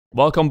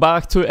Welcome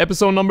back to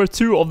episode number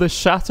 2 of the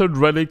Shattered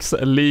Relics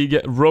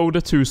League Road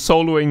to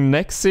Soloing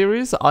Next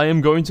series. I am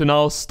going to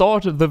now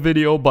start the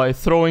video by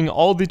throwing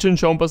all the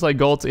chinchompas I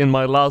got in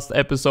my last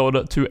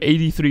episode to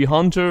 83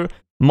 Hunter.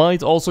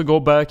 Might also go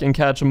back and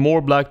catch more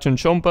black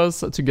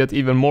chinchompas to get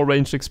even more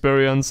ranged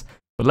experience.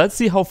 But let's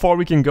see how far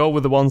we can go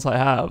with the ones I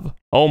have.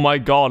 Oh my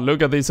god,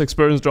 look at these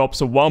experience drops.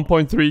 So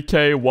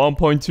 1.3k,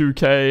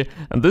 1.2k,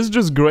 and this is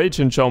just great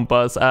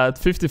chinchompas. At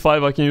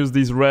 55 I can use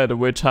these red,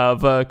 which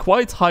have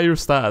quite higher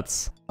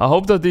stats. I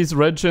hope that these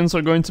red chins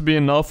are going to be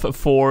enough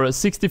for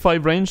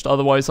 65 ranged,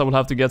 otherwise I will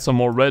have to get some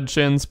more red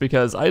chins,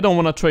 because I don't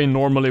want to train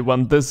normally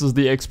when this is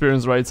the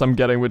experience rates I'm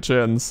getting with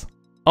chins.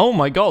 Oh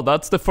my god,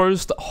 that's the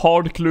first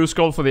hard clue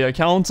scroll for the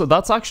account.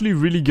 That's actually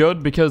really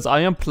good because I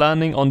am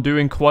planning on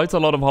doing quite a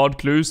lot of hard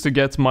clues to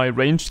get my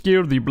ranged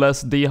gear, the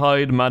Blessed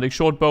D'hide, Magic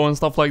Shortbow and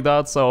stuff like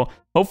that, so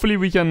hopefully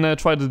we can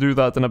try to do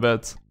that in a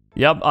bit.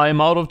 Yep, I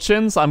am out of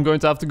chins. I'm going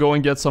to have to go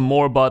and get some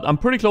more, but I'm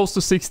pretty close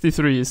to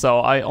 63, so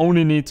I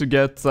only need to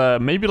get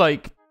maybe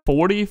like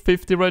 40,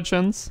 50 red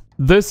chins.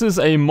 This is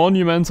a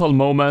monumental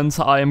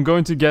moment. I am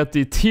going to get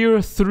the tier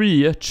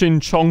 3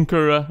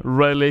 Chinchonker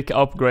relic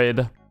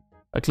upgrade.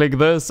 I click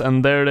this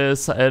and there it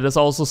is. It is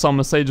also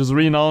some Sage's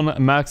Renown,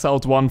 max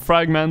out 1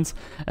 fragment.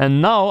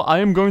 And now I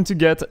am going to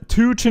get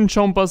 2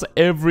 chinchompas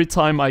every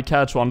time I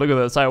catch one. Look at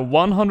this, I have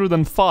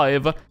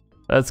 105.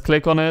 Let's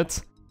click on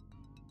it.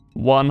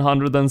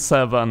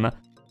 107.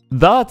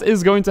 That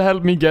is going to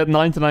help me get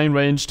 99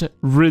 ranged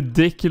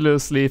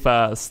ridiculously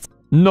fast.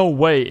 No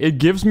way, it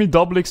gives me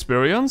double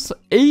experience?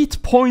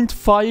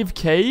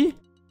 8.5k?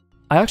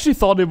 I actually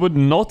thought it would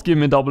not give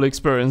me double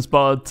experience,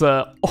 but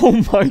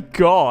oh my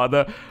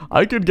god,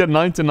 I could get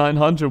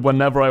 9900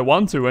 whenever I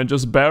want to and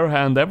just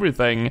barehand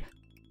everything.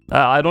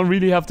 I don't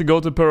really have to go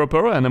to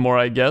Pura anymore,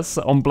 I guess.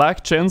 On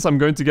black chins, I'm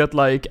going to get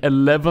like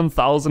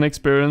 11,000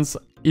 experience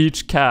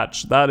each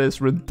catch. That is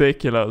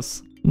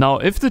ridiculous. Now,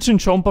 if the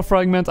Chinchompa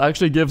fragment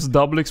actually gives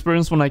double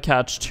experience when I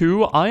catch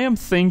 2, I am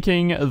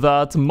thinking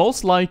that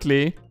most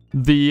likely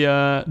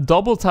the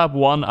double tap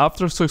one,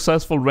 after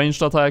successful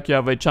ranged attack, you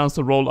have a chance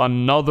to roll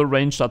another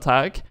ranged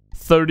attack,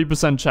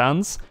 30%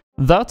 chance.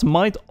 That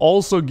might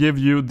also give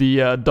you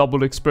the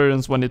double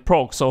experience when it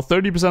procs, so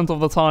 30% of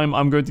the time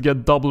I'm going to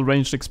get double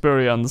ranged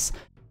experience.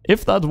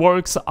 If that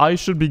works, I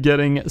should be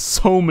getting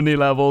so many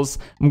levels.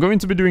 I'm going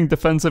to be doing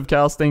defensive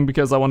casting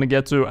because I want to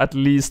get to at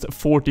least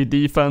 40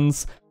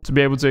 defense to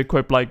be able to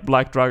equip like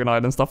Black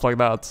Dragonite and stuff like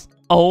that.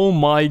 Oh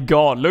my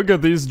god, look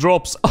at these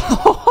drops.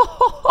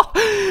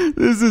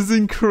 This is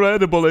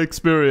incredible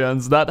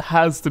experience. That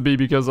has to be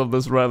because of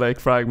this relic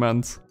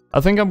fragment.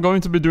 I think I'm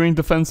going to be doing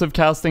defensive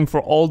casting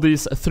for all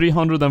these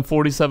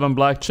 347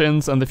 black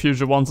chins and the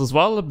future ones as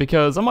well,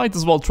 because I might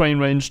as well train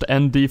ranged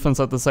and defense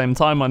at the same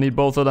time. I need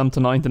both of them to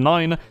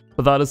 99,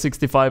 but that is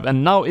 65.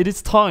 And now it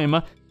is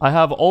time. I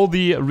have all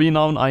the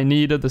renown I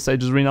need, the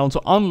Sage's Renown,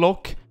 to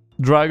unlock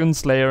Dragon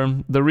Slayer.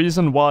 The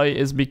reason why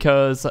is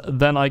because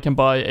then I can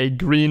buy a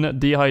green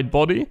D'hide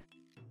body.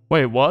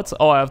 Wait, what?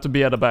 Oh, I have to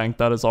be at a bank.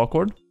 That is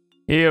awkward.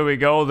 Here we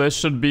go, this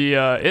should be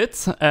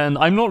it, and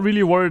I'm not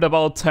really worried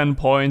about 10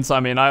 points. I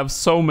mean, I have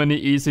so many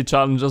easy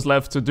challenges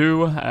left to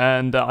do,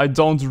 and I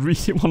don't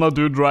really want to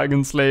do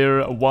Dragon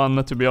Slayer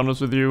 1, to be honest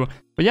with you.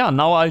 But yeah,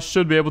 now I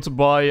should be able to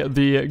buy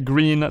the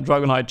green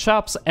Dragonite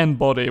chaps and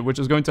body, which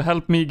is going to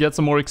help me get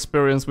some more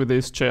experience with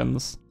these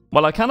chins.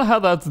 Well, I kind of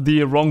had that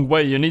the wrong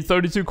way. You need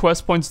 32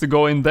 quest points to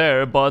go in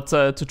there, but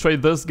to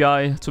trade this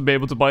guy to be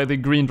able to buy the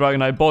green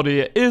Dragonite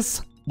body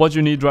is what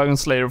you need Dragon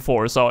Slayer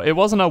for, so it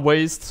wasn't a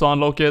waste to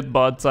unlock it,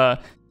 but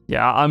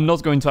yeah, I'm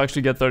not going to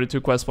actually get 32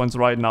 quest points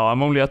right now.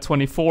 I'm only at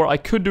 24. I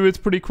could do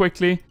it pretty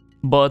quickly,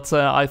 but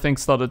I think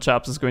Studded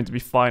Chaps is going to be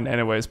fine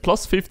anyways.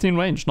 Plus 15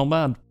 range, not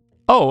bad.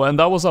 Oh, and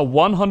that was a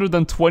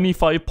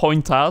 125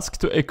 point task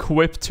to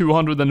equip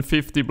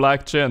 250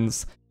 black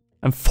chins.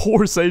 And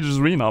 4 Sage's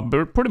Renown.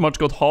 Pretty much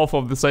got half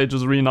of the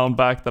Sage's Renown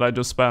back that I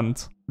just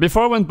spent.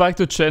 Before I went back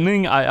to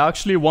chinning, I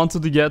actually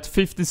wanted to get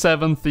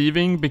 57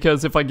 Thieving,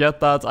 because if I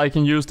get that, I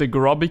can use the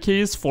Grubby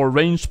Keys for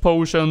ranged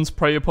potions,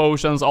 prayer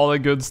potions, all that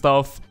good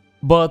stuff.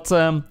 But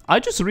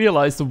I just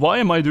realized, why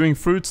am I doing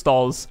fruit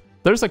stalls?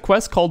 There's a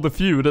quest called The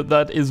Feud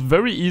that is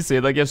very easy,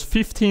 that gives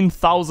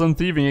 15,000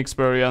 Thieving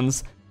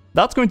experience.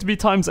 That's going to be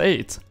times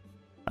 8.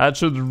 That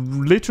should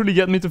literally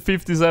get me to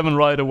 57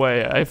 right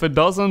away. If it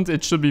doesn't,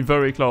 it should be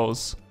very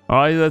close.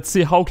 Alright, let's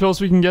see how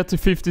close we can get to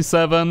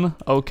 57.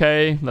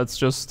 Okay, let's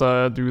just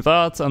do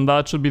that, and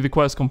that should be the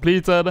quest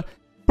completed.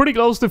 Pretty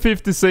close to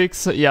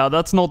 56. Yeah,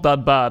 that's not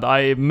that bad.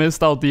 I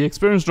missed out the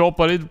experience drop,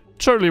 but it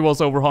surely was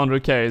over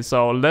 100k,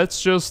 so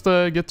let's just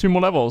get 2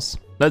 more levels.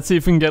 Let's see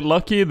if we can get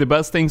lucky. The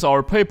best things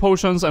are pay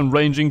potions and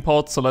ranging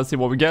pots, so let's see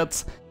what we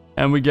get.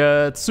 And we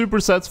get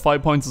supersets,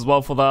 5 points as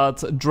well for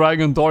that.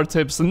 Dragon Dart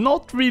tips,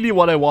 not really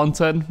what I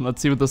wanted.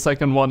 Let's see what the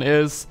second one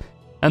is.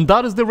 And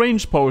that is the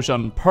range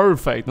potion.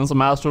 Perfect. And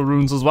some astral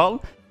runes as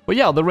well. But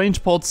yeah, the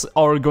range pots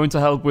are going to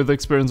help with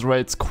experience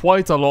rates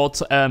quite a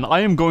lot, and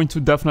I am going to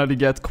definitely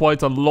get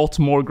quite a lot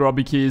more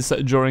grubby keys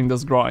during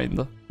this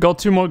grind. Got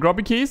 2 more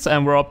grubby keys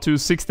and we're up to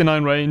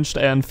 69 ranged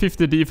and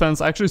 50 defense.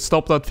 Actually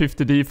stopped at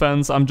 50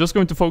 defense. I'm just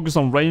going to focus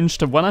on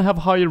ranged. When I have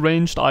higher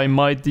ranged, I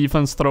might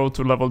defense throw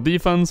to level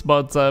defense,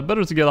 but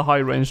better to get a high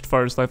ranged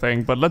first, I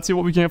think. But let's see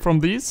what we can get from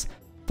these.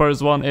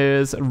 First one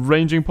is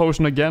ranging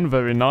potion again,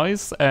 very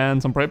nice.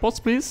 And some prey pots,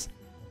 please.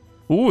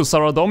 Ooh,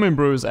 Saradomin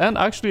brews and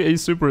actually a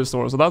super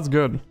restore, so that's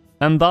good.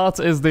 And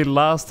that is the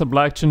last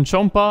Black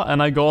Chinchompa,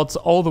 and I got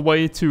all the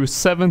way to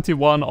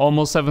 71,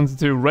 almost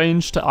 72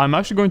 ranged. I'm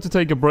actually going to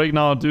take a break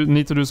now, I do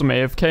need to do some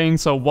AFKing,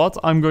 so what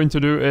I'm going to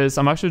do is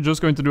I'm actually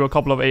just going to do a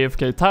couple of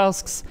AFK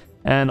tasks,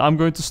 and I'm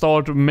going to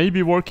start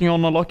maybe working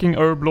on unlocking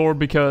herb lore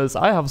because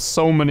I have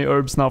so many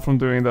herbs now from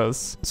doing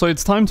this. So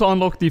it's time to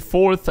unlock the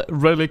 4th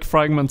relic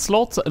fragment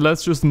slot.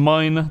 Let's just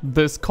mine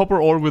this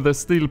copper ore with a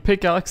steel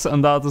pickaxe,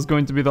 and that is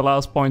going to be the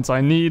last points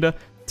I need.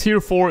 Tier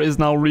 4 is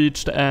now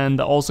reached, and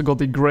also got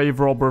the Grave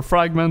Robber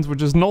fragment,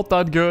 which is not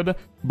that good.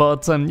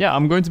 But yeah,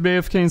 I'm going to be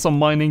AFKing some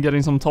mining,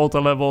 getting some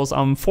total levels.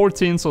 I'm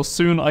 14, so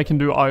soon I can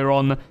do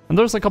iron. And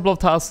there's a couple of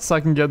tasks I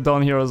can get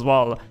done here as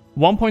well.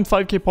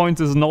 1.5k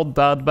points is not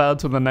that bad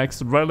to the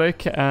next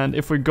relic, and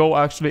if we go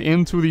actually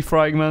into the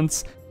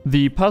fragments,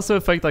 the passive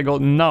effect I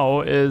got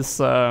now is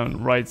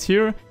right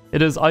here.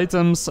 It is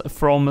items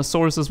from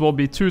sources will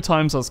be 2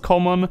 times as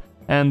common,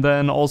 and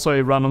then also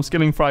a random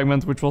skilling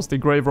fragment, which was the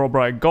Grave Robber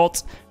I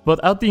got.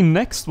 But at the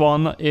next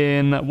one,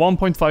 in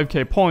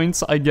 1.5k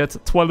points, I get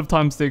 12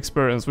 times the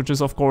experience, which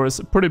is of course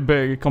pretty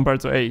big compared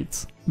to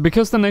 8.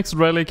 Because the next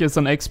relic is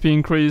an XP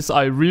increase,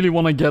 I really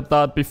want to get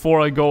that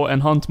before I go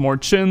and hunt more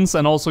chins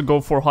and also go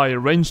for higher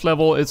range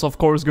level. It's of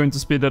course going to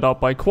speed it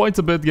up by quite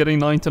a bit, getting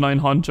 99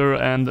 hunter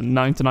and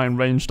 99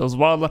 ranged as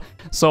well.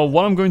 So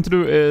what I'm going to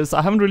do is,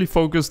 I haven't really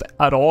focused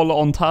at all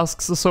on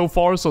tasks so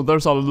far, so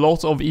there's a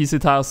lot of easy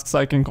tasks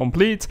I can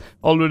complete.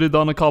 Already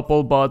done a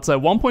couple, but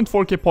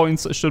 1.4k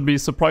points should be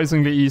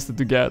surprisingly easy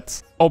to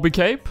get. Obi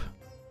Cape?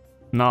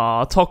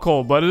 Nah,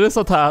 Toko, but it is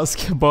a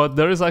task, but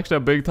there is actually a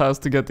big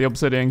task to get the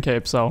Obsidian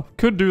Cape, so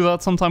could do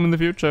that sometime in the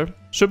future.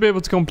 Should be able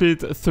to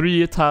complete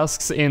 3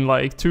 tasks in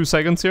like 2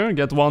 seconds here,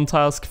 get 1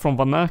 task from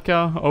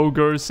Vanaka,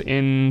 Ogres,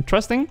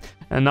 interesting.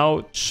 And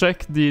now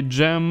check the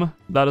gem,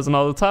 that is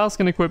another task,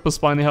 and equip a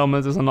spiny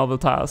helmet is another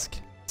task.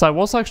 So I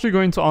was actually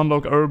going to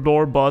unlock herb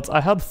lore, but I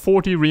had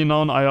 40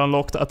 renown, I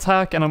unlocked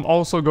attack, and I'm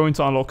also going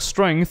to unlock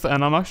strength,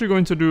 and I'm actually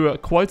going to do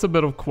quite a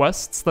bit of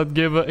quests that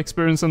give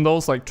experience in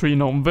those, like Tree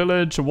Gnome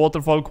Village,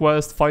 Waterfall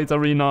Quest, Fight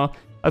Arena.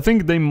 I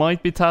think they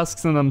might be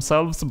tasks in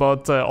themselves,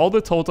 but all the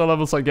total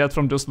levels I get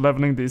from just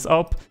leveling these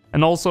up,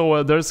 and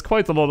also there's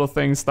quite a lot of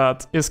things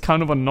that is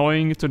kind of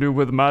annoying to do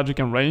with magic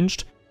and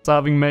ranged. So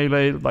having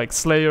melee like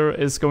Slayer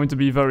is going to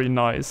be very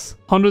nice.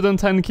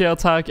 110k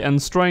attack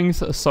and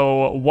strength,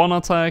 so 1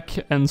 attack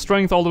and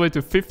strength all the way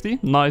to 50.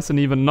 Nice and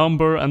even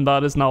number, and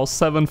that is now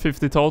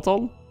 750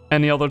 total.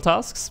 Any other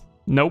tasks?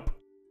 Nope.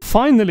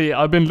 Finally,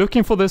 I've been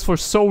looking for this for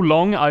so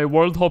long. I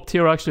world hopped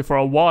here actually for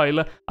a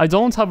while. I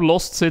don't have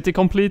Lost City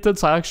completed,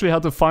 so I actually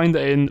had to find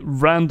a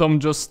random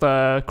just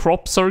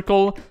crop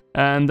circle.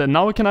 And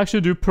now I can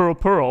actually do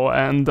Puro,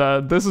 and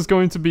this is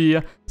going to be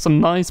some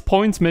nice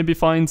points. Maybe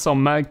find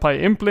some Magpie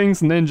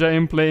Implings, Ninja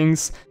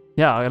Implings.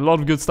 Yeah, a lot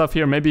of good stuff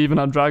here, maybe even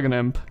a Dragon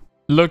Imp.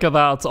 Look at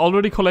that,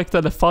 already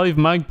collected 5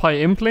 Magpie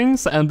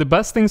Implings, and the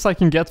best things I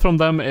can get from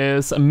them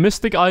is a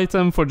Mystic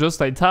Item for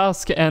just a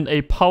task, and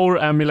a Power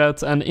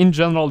Amulet, and in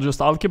general just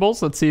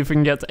Alkeballs. Let's see if we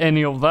can get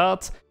any of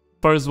that.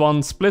 First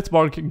one, Split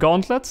Bark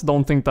Gauntlet,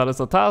 don't think that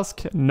is a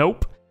task,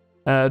 nope.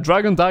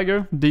 Dragon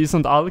Dagger,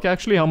 decent alk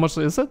actually, how much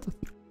is it?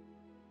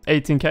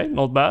 18k,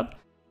 not bad.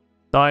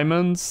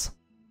 Diamonds.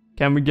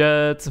 Can we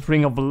get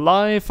Ring of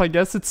Life? I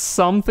guess it's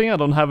something. I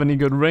don't have any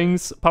good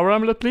rings. Power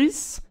Amulet,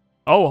 please.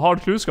 Oh,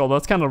 Hard Clue Skull.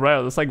 That's kind of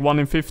rare. That's like 1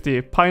 in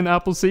 50.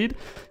 Pineapple Seed.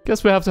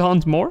 Guess we have to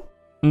hunt more.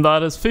 And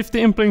that is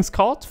 50 Implings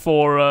caught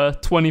for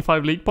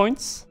 25 league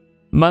points.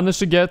 Managed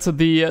to get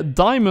the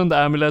Diamond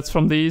Amulets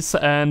from these,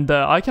 and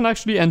I can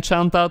actually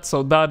enchant that.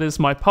 So that is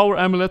my Power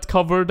Amulet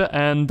covered.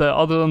 And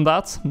other than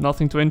that,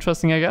 nothing too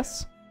interesting, I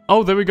guess.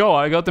 Oh, there we go,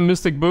 I got the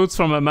Mystic Boots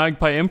from a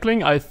Magpie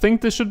Impling. I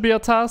think this should be a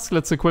task.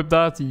 Let's equip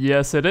that.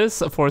 Yes, it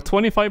is, for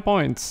 25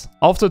 points.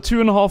 After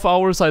 2.5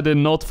 hours, I did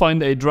not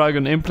find a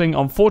Dragon Impling,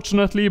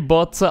 unfortunately,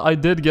 but I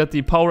did get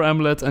the Power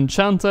Amulet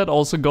enchanted.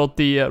 Also got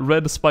the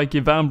Red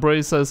Spiky Van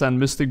Braces and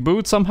Mystic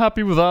Boots. I'm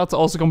happy with that.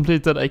 Also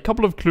completed a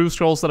couple of clue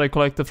scrolls that I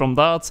collected from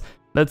that.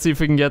 Let's see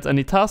if we can get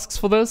any tasks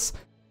for this.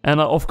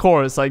 And of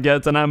course, I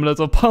get an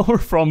Amulet of Power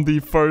from the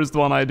first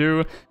one I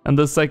do. And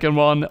the second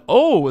one,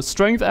 oh,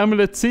 Strength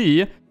Amulet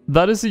T.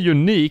 That is a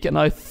unique, and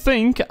I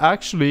think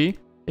actually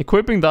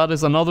equipping that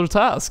is another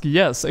task.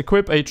 Yes,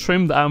 equip a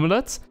trimmed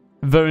amulet.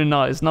 Very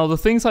nice. Now the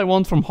things I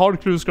want from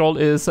Hard Clue Scroll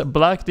is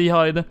Black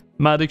D'hide,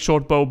 Magic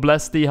Shortbow,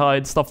 Blessed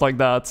D'hide, stuff like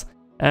that.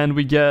 And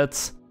we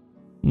get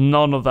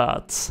none of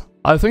that.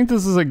 I think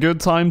this is a good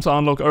time to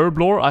unlock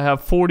Herblore. I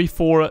have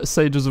 44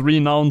 Sage's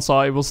Renown, so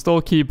I will still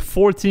keep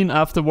 14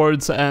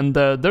 afterwards, and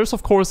there's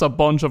of course a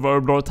bunch of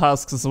Herblore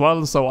tasks as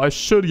well, so I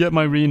should get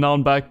my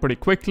Renown back pretty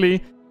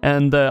quickly.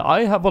 And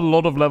I have a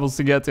lot of levels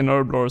to get in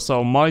Herblore,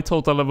 so my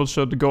total level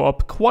should go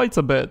up quite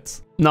a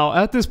bit. Now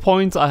at this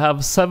point I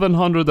have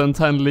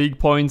 710 league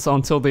points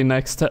until the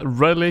next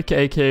relic,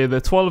 aka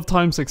the 12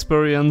 times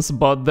experience,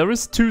 but there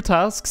is 2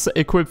 tasks: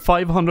 equip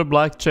 500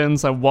 black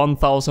chins and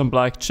 1000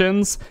 black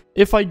chins.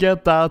 If I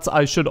get that,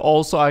 I should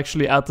also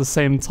actually at the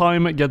same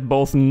time get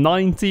both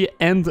 90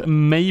 and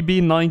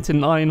maybe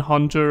 99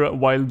 hunter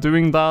while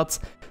doing that.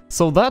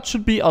 So that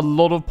should be a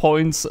lot of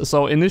points.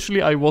 So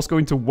initially I was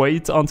going to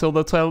wait until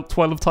the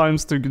 12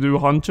 times to do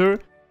hunter,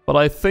 but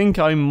I think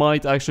I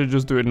might actually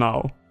just do it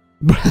now.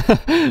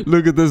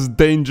 Look at this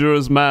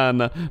dangerous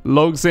man.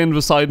 Logs in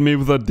beside me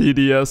with a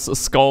DDS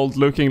scald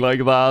looking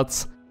like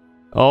that.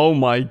 Oh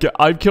my god,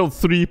 I've killed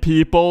 3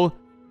 people.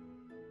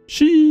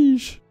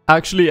 Sheesh.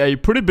 Actually a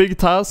pretty big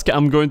task.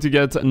 I'm going to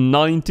get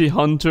 90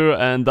 hunter,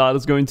 and that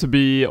is going to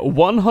be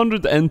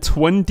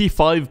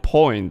 125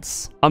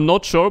 points. I'm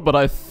not sure, but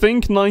I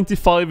think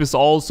 95 is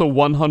also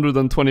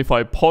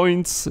 125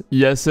 points.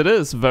 Yes, it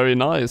is. Very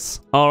nice.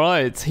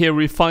 Alright, here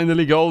we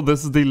finally go.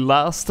 This is the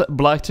last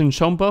Black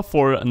Chinchompa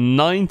for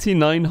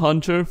 99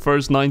 hunter.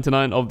 First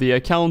 99 of the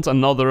account,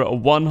 another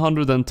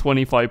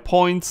 125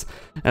 points.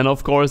 And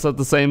of course, at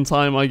the same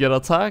time, I get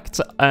attacked.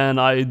 And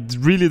I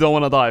really don't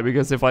want to die,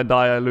 because if I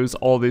die, I lose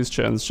all these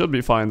chins. Should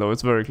be fine though,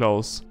 it's very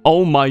close.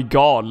 Oh my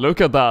god,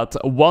 look at that.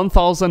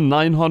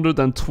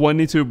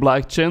 1922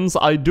 black chins.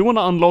 I do want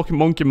to unlock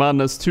Monkey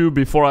Madness 2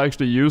 before I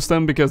actually use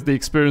them, because the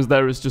experience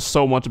there is just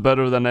so much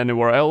better than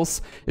anywhere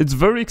else. It's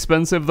very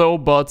expensive though,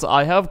 but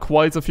I have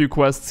quite a few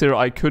quests here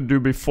I could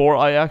do before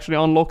I actually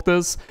unlock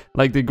this,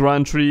 like the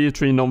Grand Tree,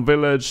 Tree Gnome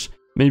Village,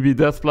 maybe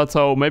Death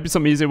Plateau, maybe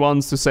some easy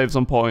ones to save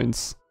some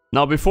points.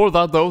 Now before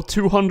that though,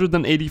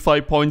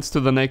 285 points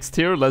to the next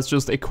tier. Let's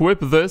just equip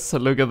this.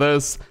 Look at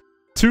this.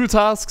 2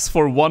 tasks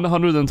for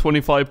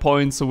 125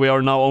 points, so we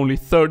are now only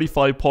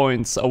 35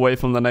 points away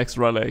from the next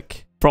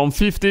relic. From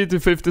 50 to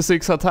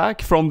 56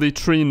 attack from the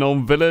Tree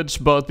Gnome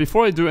Village, but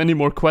before I do any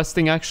more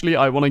questing actually,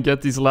 I want to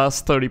get these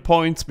last 30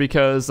 points,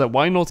 because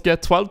why not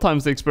get 12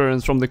 times the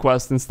experience from the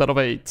quest instead of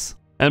 8?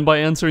 And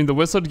by entering the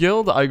Wizard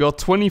Guild, I got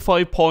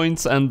 25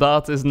 points, and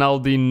that is now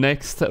the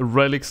next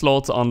relic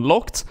slot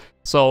unlocked.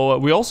 So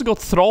we also got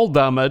Thrall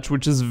damage,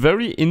 which is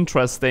very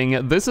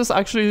interesting. This is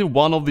actually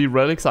one of the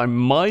relics I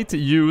might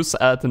use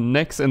at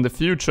Nex in the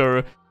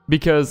future,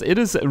 because it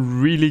is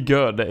really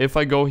good. If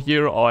I go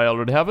here, oh, I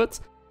already have it.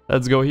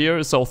 Let's go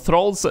here. So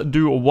Thralls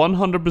do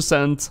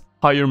 100%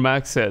 higher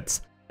max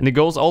hits, and it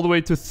goes all the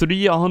way to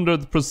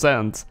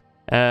 300%.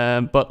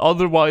 But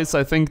otherwise,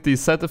 I think the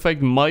set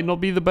effect might not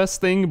be the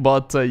best thing,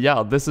 but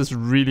yeah, this is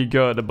really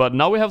good. But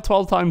now we have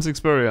 12 times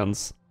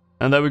experience.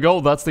 And there we go,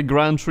 that's the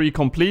Grand Tree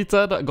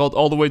completed. Got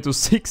all the way to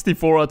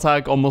 64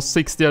 attack, almost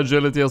 60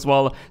 agility as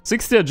well.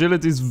 60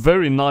 agility is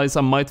very nice.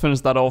 I might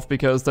finish that off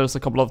because there's a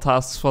couple of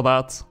tasks for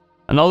that.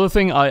 Another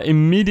thing I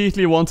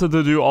immediately wanted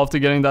to do after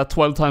getting that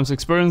 12 times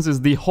experience is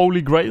the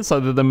Holy Grail. So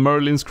I did the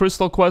Merlin's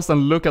Crystal quest,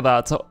 and look at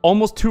that.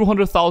 Almost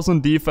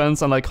 200,000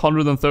 defense and like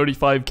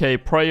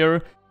 135k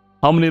prayer.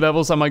 How many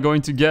levels am I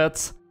going to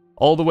get?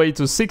 All the way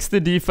to 60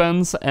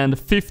 defense and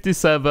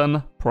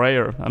 57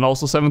 prayer, and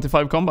also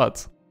 75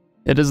 combat.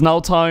 It is now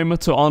time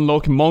to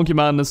unlock Monkey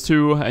Madness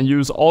 2 and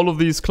use all of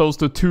these close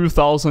to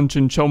 2000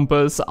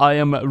 Chinchompas. I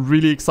am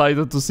really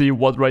excited to see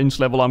what range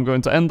level I'm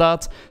going to end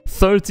at.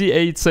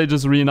 38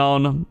 Sage's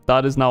Renown,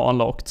 that is now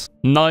unlocked.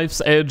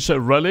 Knife's Edge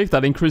Relic,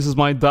 that increases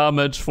my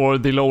damage for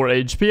the lower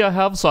HP I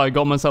have, so I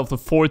got myself to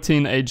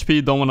 14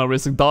 HP, don't want to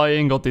risk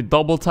dying. Got the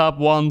double tap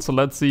one, so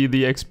let's see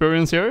the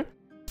experience here.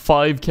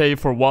 5k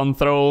for one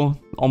throw,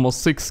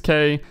 almost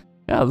 6k.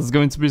 Yeah, this is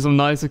going to be some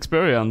nice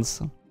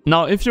experience.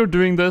 Now, if you're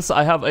doing this,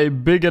 I have a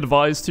big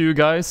advice to you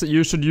guys.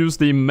 You should use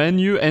the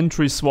menu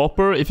entry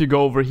swapper if you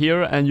go over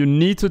here, and you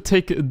need to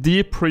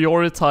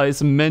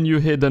deprioritize menu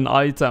hidden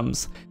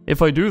items.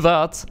 If I do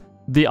that,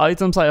 the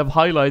items I have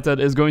highlighted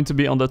is going to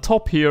be on the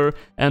top here,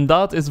 and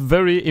that is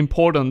very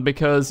important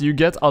because you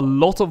get a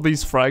lot of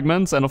these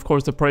fragments and of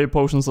course the prayer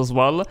potions as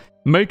well.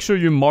 Make sure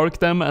you mark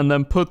them and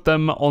then put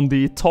them on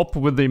the top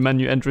with the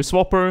menu entry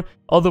swapper,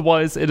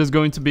 otherwise it is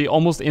going to be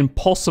almost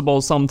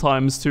impossible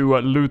sometimes to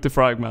loot the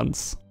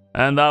fragments.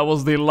 And that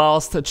was the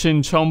last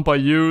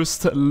Chinchompa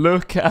used.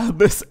 Look at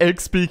this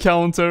XP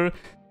counter.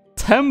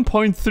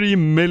 10.3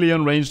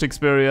 million ranged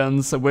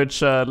experience,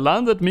 which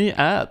landed me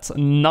at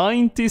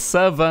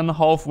 97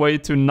 halfway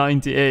to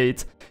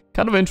 98.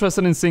 Kind of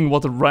interested in seeing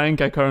what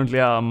rank I currently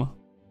am.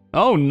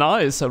 Oh,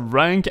 nice.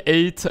 Rank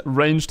 8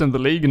 ranged in the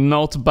league.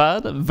 Not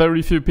bad.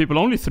 Very few people,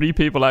 only 3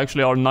 people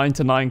actually are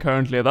 99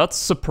 currently. That's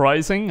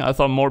surprising. I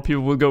thought more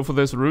people would go for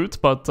this route,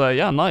 but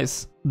yeah,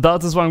 nice.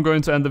 That is where I'm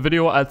going to end the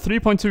video at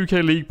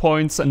 3.2k league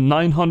points,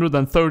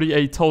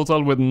 938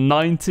 total with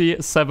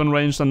 97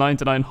 ranged and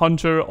 99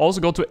 hunter. Also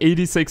got to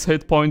 86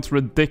 hit points,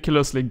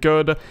 ridiculously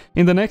good.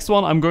 In the next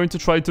one, I'm going to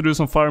try to do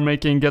some fire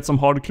making, get some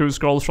hard clue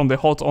scrolls from the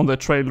Hot on the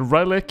Trail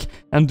relic,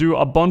 and do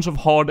a bunch of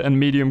hard and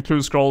medium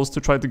clue scrolls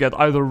to try to get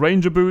either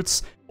ranger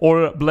boots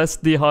or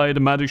blessed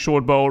d'hide, magic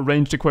shortbow,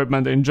 ranged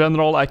equipment in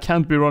general. I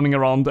can't be running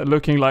around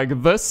looking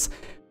like this.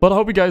 But I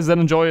hope you guys did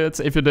enjoy it.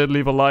 If you did,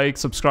 leave a like,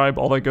 subscribe,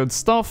 all that good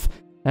stuff.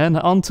 And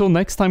until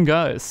next time,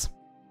 guys,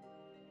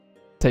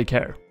 take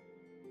care.